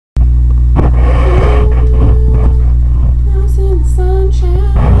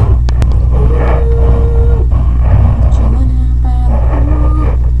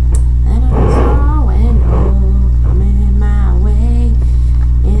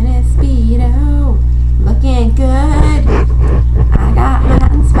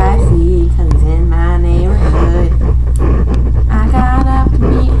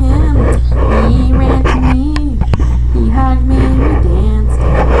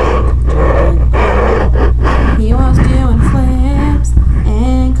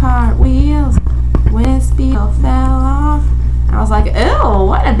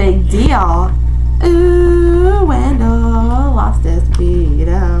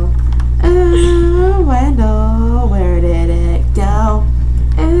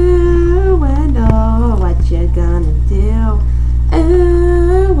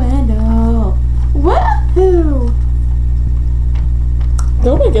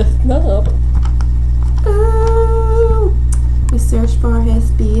messed up. Ooh, we searched for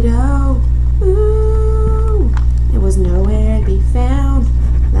his Speedo. Ooh, it was nowhere to be found.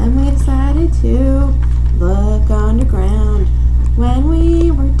 Then we decided to look underground. When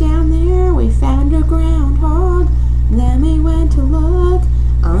we were down there, we found a groundhog. Then we went to look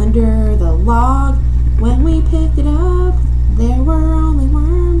under the log. When we picked it up, there were only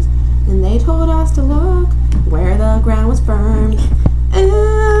worms. And they told us to look where the ground was firm.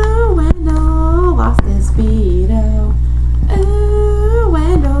 Ooh, Wendal lost his Speedo. Ooh,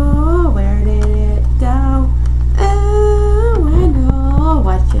 Wendal, where did it go? Ooh, Wendal,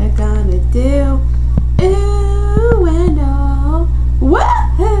 what you gonna do? Ooh, Wendal,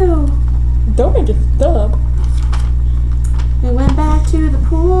 woohoo! Don't make it stop. We went back to the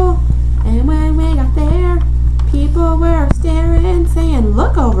pool, and when we got there, people were staring, saying,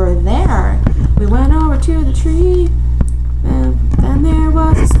 look over there. We went over to the tree, and then there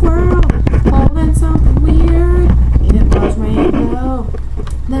was a squirrel holding something weird. It was rainbow.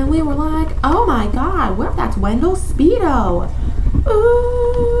 Then we were like, oh my god, what if that's Wendal's Speedo? Ooh,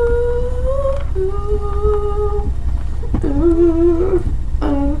 ooh, ooh,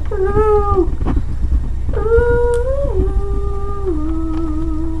 ooh,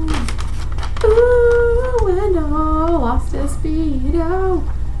 ooh, Wendal lost his Speedo.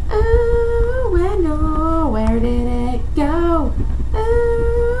 Ooh, Wendal, where did it go?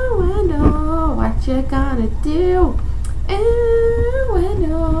 Ooh, Wendal, what you gonna do? Ooh,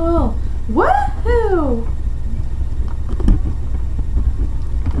 Wendal, woohoo!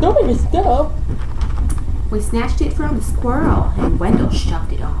 Don't make it stop. We snatched it from the squirrel, and Wendal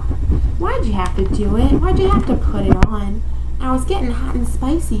shoved it on. Why'd you have to do it? Why'd you have to put it on? I was getting hot and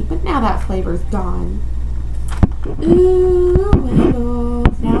spicy, but now that flavor's gone. Ooh, Wendal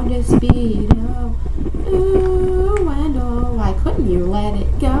found his Speedo. Ooh, Wendal, why couldn't you let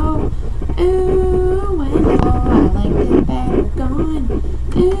it go? Ooh, Wendal, I liked it better gone.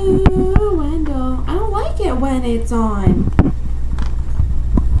 Ooh, Wendal, I don't like it when it's on.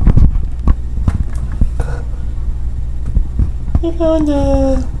 I found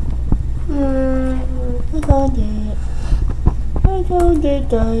it. I found it. I found it,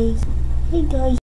 guys. Hey, guys.